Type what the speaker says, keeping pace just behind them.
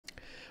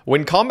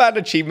When combat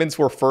achievements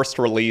were first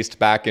released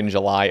back in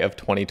July of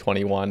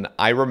 2021,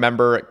 I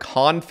remember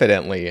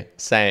confidently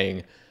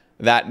saying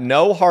that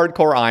no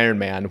hardcore Iron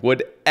Man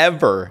would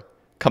ever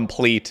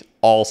complete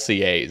all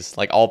CAs,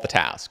 like all the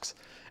tasks.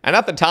 And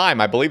at the time,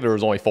 I believe there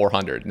was only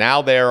 400.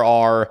 Now there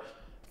are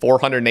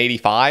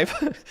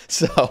 485.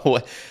 So,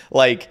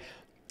 like,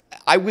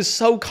 I was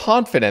so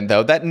confident,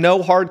 though, that no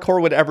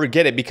hardcore would ever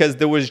get it because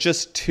there was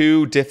just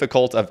too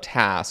difficult of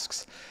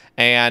tasks.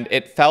 And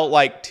it felt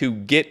like to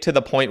get to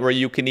the point where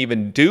you can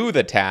even do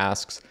the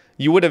tasks,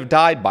 you would have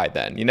died by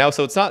then, you know?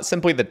 So it's not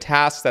simply the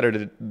tasks that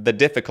are the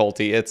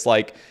difficulty. It's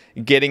like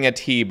getting a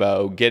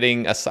T-bow,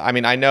 getting a... I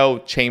mean, I know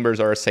chambers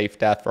are a safe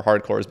death for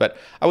hardcores, but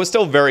I was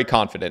still very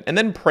confident. And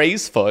then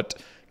Praisefoot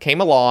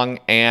came along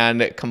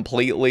and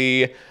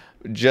completely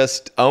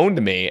just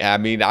owned me. I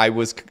mean, I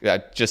was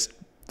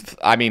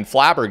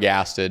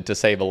flabbergasted, to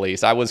say the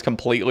least. I was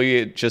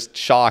completely just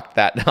shocked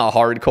that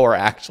hardcore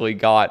actually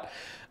got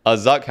a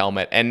Zuck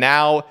helmet. And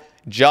now,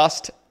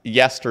 just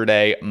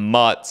yesterday,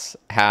 Mutz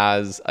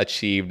has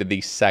achieved the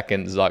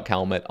second Zuck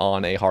helmet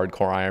on a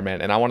hardcore Iron Man.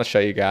 And I want to show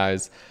you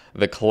guys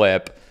the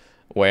clip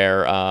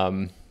where,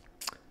 so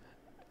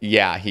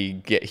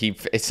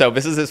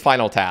this is his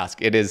final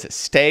task. It is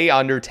stay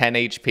under 10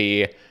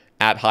 HP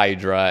at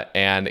Hydra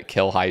and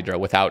kill Hydra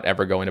without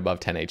ever going above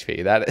 10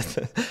 HP. That is...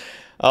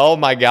 Oh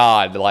my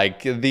God,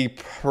 like the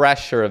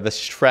pressure, the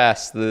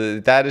stress,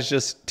 that is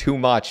just too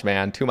much,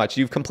 man, too much.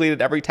 You've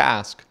completed every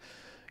task.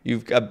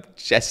 You've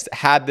just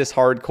had this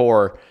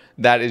hardcore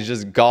that is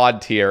just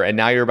God tier, and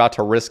now you're about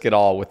to risk it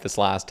all with this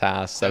last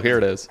task. So here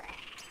it is.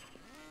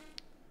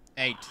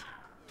 8.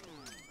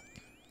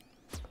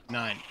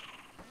 9.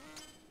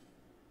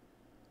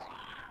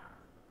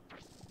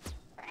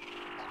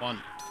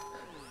 1.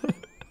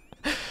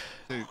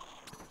 2.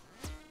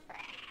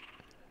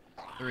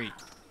 3.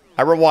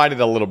 I rewinded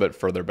a little bit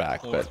further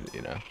back, 4. but,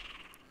 you know.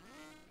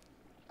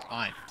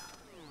 5.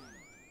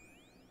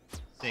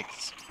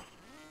 6.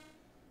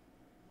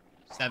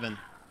 7.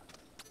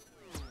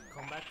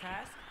 Combat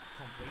task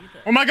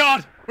completed. Oh my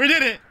God! We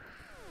did it!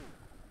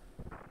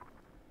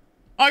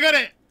 I got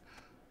it!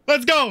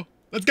 Let's go!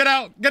 Let's get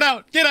out! Get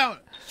out! Get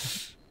out!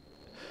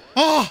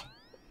 Oh!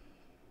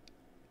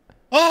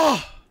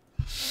 Oh!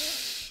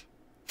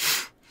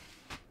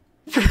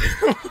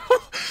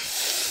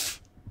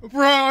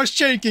 Bro, I was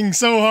shaking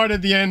so hard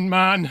at the end,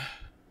 man.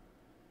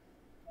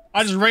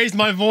 I just raised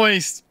my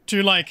voice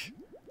to, like,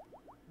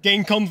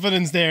 gain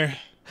confidence there.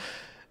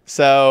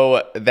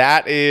 So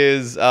that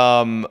is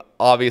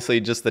obviously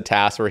just the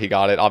task where he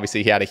got it.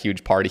 Obviously, he had a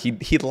huge party.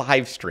 He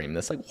live streamed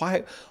this. Like,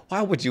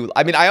 why would you?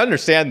 I mean, I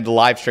understand the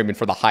live streaming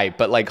for the hype,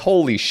 but like,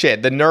 holy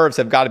shit, the nerves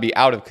have got to be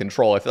out of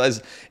control. If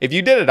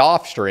you did it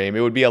off stream,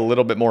 it would be a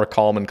little bit more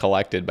calm and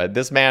collected. But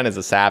this man is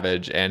a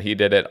savage, and he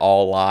did it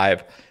all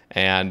live.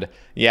 And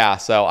yeah,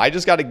 so I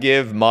just got to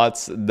give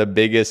Mutz the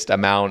biggest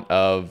amount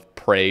of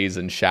praise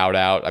and shout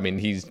out. I mean,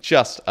 he's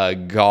just a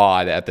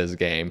god at this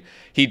game.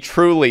 He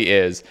truly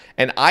is.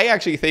 And I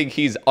actually think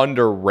he's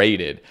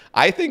underrated.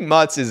 I think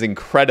Mutz is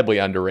incredibly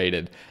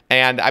underrated.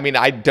 And I mean,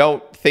 I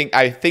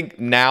think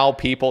now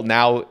people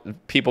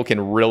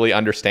can really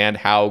understand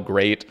how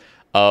great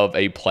of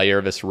a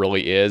player this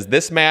really is.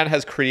 This man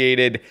has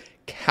created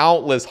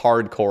countless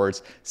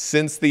hardcores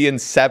since the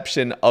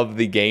inception of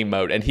the game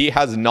mode, and he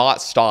has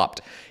not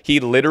stopped.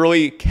 He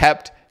literally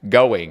kept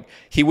going.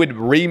 He would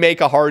remake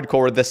a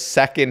hardcore the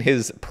second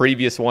his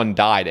previous one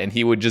died, and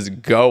he would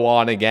just go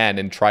on again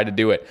and try to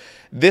do it.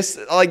 This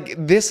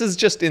is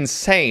just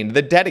insane.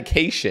 The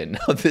dedication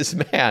of this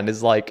man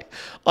is like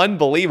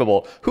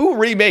unbelievable. Who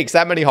remakes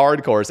that many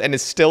hardcores and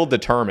is still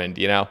determined,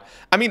 you know?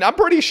 I mean, I'm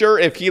pretty sure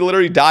if he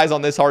literally dies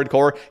on this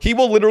hardcore, he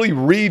will literally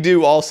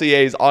redo all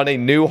CAs on a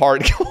new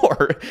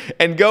hardcore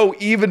and go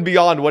even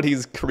beyond what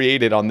he's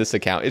created on this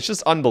account. It's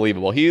just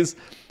unbelievable. He's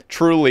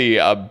truly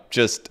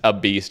just a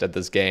beast at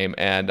this game,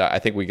 and I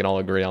think we can all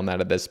agree on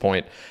that at this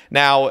point.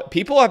 Now,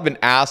 people have been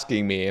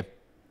asking me,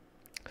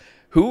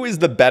 who is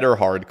the better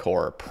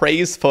hardcore,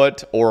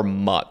 Praisefoot or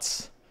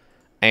Mutz?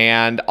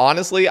 And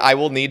honestly, I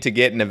will need to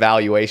get an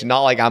evaluation.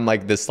 Not like I'm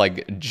like this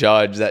like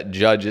judge that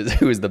judges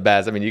who is the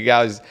best. I mean, you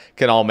guys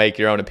can all make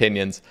your own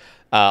opinions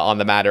on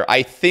the matter.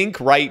 I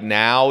think right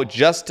now,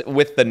 just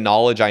with the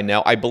knowledge I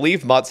know, I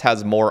believe Mutz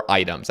has more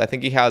items. I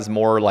think he has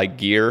more like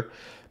gear,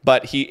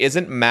 but he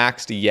isn't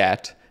maxed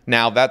yet.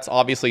 Now, that's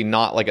obviously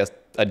not like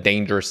a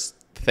dangerous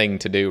thing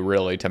to do,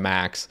 really, to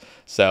max.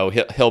 So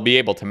he'll be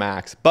able to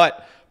max.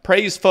 But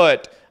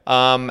Praisefoot,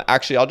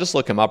 actually, I'll just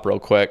look him up real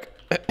quick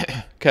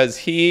because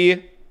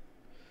he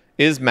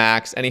is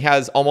maxed and he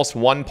has almost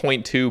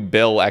 1.2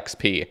 bill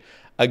XP.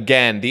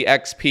 Again, the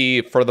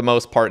XP for the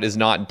most part is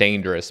not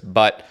dangerous,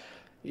 but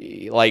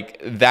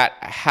like that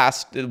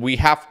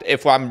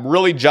if I'm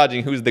really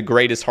judging who's the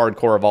greatest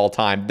hardcore of all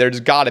time, there's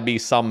got to be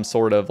some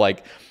sort of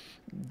like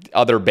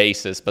other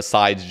basis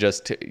besides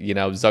just, you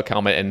know, Zuck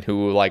helmet and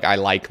who like I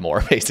like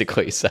more,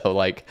 basically. So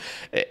like,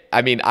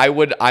 I mean,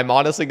 I'm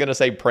honestly gonna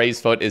say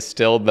Praisefoot is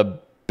still the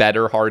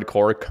better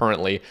hardcore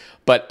currently,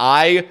 but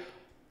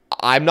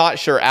I'm not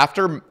sure.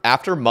 After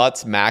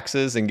Mutz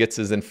maxes and gets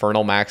his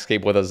Infernal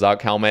Maxscape with a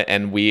Zuck helmet,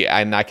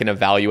 and I can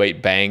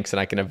evaluate banks and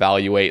I can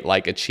evaluate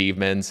like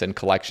achievements and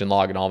collection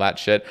log and all that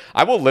shit,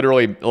 I will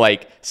literally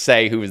like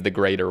say who is the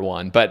greater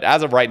one. But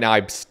as of right now,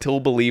 I still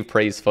believe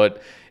Praisefoot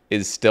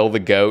is still the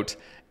GOAT.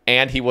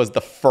 And he was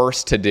the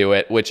first to do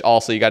it, which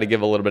also you got to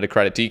give a little bit of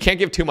credit to. You can't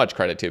give too much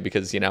credit to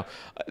because, you know,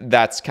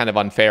 that's kind of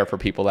unfair for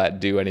people that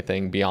do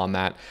anything beyond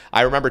that.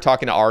 I remember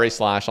talking to Ari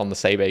Slash on the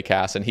Sebe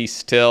cast, and he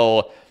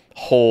still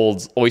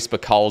holds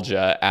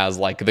Oispakalja as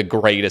like the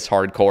greatest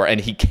hardcore, and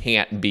he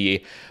can't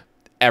be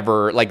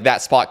ever, like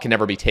that spot can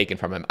never be taken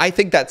from him. I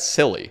think that's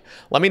silly.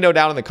 Let me know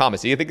down in the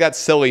comments. Do you think that's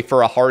silly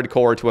for a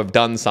hardcore to have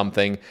done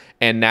something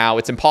and now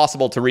it's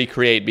impossible to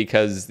recreate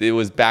because it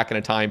was back in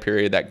a time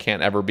period that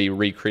can't ever be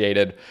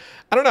recreated?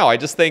 I don't know. I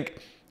just think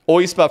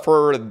Oispa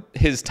for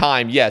his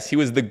time, yes, he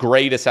was the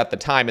greatest at the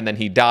time, and then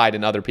he died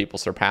and other people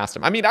surpassed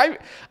him. I mean, I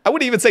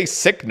would even say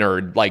Sick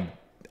Nerd, like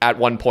at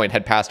one point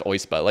had passed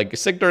Oispa. Like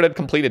Sick Nerd had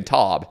completed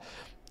Tob,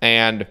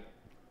 and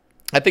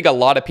I think a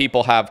lot of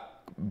people have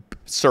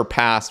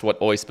surpassed what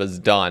Oispa's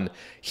done.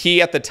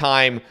 He at the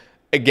time,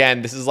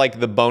 again, this is like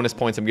the bonus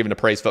points I'm giving to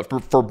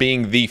Praisefoot for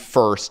being the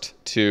first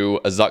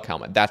to a Zuck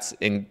helmet. That's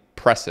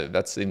impressive.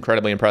 That's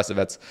incredibly impressive.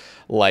 That's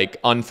like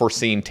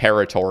unforeseen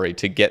territory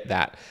to get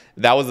that.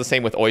 That was the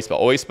same with Oispa.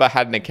 Oispa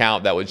had an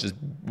account that was just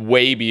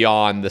way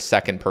beyond the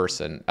second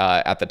person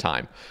at the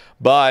time.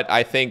 But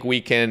I think we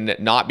can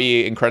not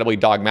be incredibly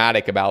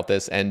dogmatic about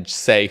this and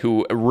say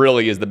who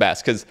really is the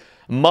best, because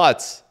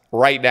Mutz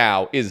right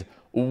now is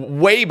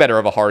way better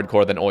of a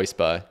hardcore than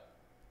Oispa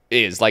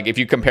is. Like if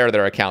you compare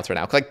their accounts right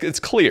now, like it's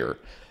clear.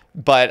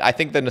 But I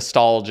think the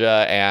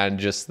nostalgia and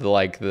just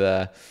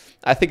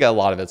I think a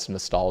lot of it's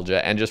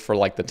nostalgia and just for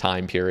like the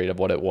time period of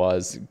what it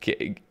was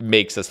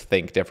makes us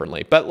think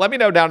differently. But let me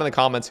know down in the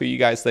comments who you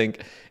guys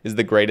think is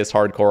the greatest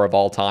hardcore of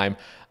all time.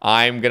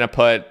 I'm gonna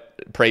put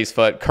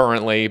Praisefoot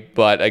currently,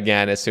 but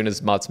again, as soon as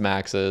Mutz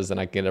maxes and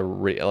I get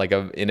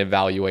an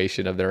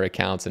evaluation of their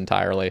accounts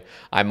entirely,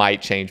 I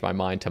might change my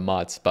mind to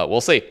Mutz, but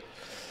we'll see.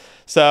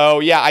 So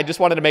yeah, I just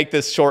wanted to make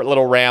this short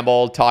little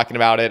ramble talking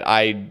about it.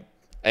 I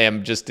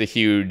am just a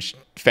huge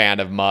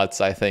fan of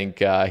Mutz. I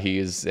think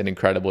he's an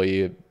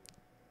incredibly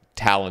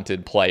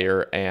talented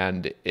player,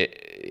 and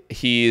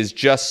he is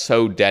just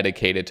so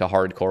dedicated to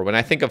hardcore. When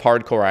I think of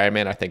hardcore Iron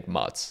Man, I think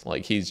Mutz.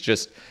 Like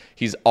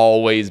he's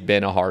always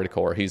been a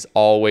hardcore. He's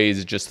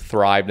always just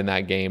thrived in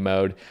that game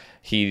mode.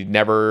 He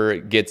never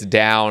gets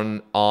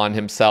down on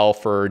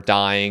himself for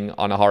dying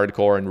on a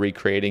hardcore and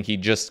recreating. He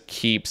just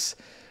keeps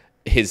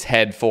his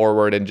head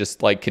forward and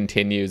just like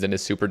continues and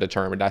is super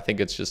determined. I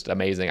think it's just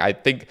amazing. I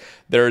think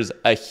there's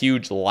a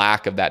huge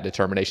lack of that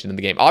determination in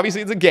the game.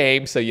 Obviously it's a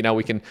game, so you know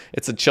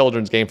it's a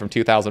children's game from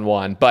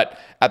 2001, but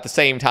at the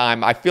same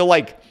time I feel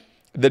like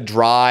the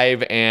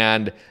drive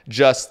and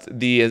just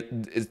the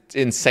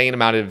insane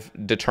amount of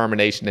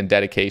determination and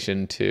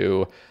dedication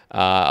to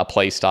a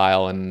play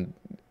style and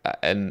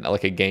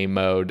like a game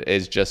mode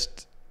is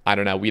just, I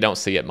don't know, we don't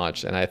see it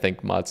much, and I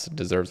think Mutz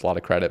deserves a lot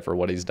of credit for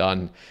what he's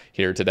done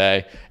here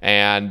today.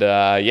 And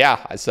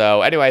yeah,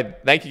 so anyway,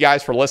 thank you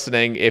guys for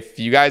listening. If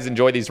you guys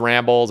enjoy these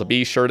rambles,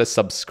 be sure to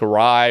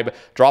subscribe,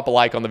 drop a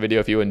like on the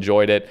video if you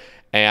enjoyed it.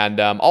 And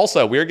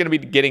also, we're going to be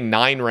getting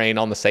 9 Rain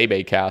on the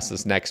Sebe cast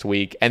this next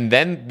week. And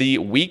then the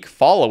week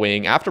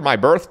following, after my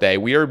birthday,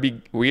 we are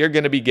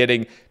going to be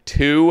getting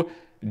 2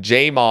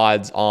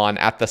 J-mods on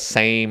at the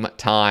same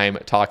time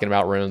talking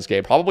about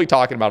RuneScape. Probably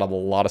talking about a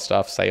lot of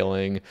stuff,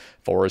 sailing,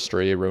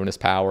 forestry, ruinous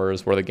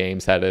powers, where the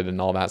game's headed,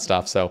 and all that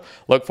stuff. So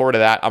look forward to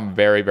that. I'm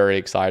very, very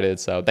excited.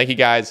 So thank you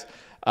guys.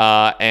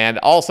 And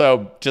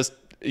also, just,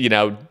 you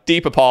know,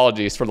 deep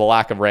apologies for the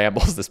lack of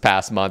rambles this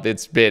past month.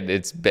 It's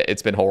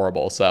been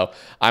horrible. So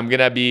I'm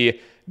gonna be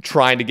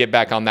trying to get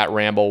back on that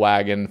ramble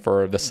wagon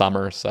for the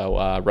summer.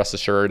 So rest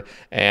assured.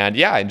 And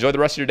yeah, enjoy the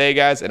rest of your day,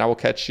 guys, and I will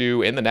catch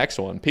you in the next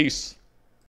one. Peace.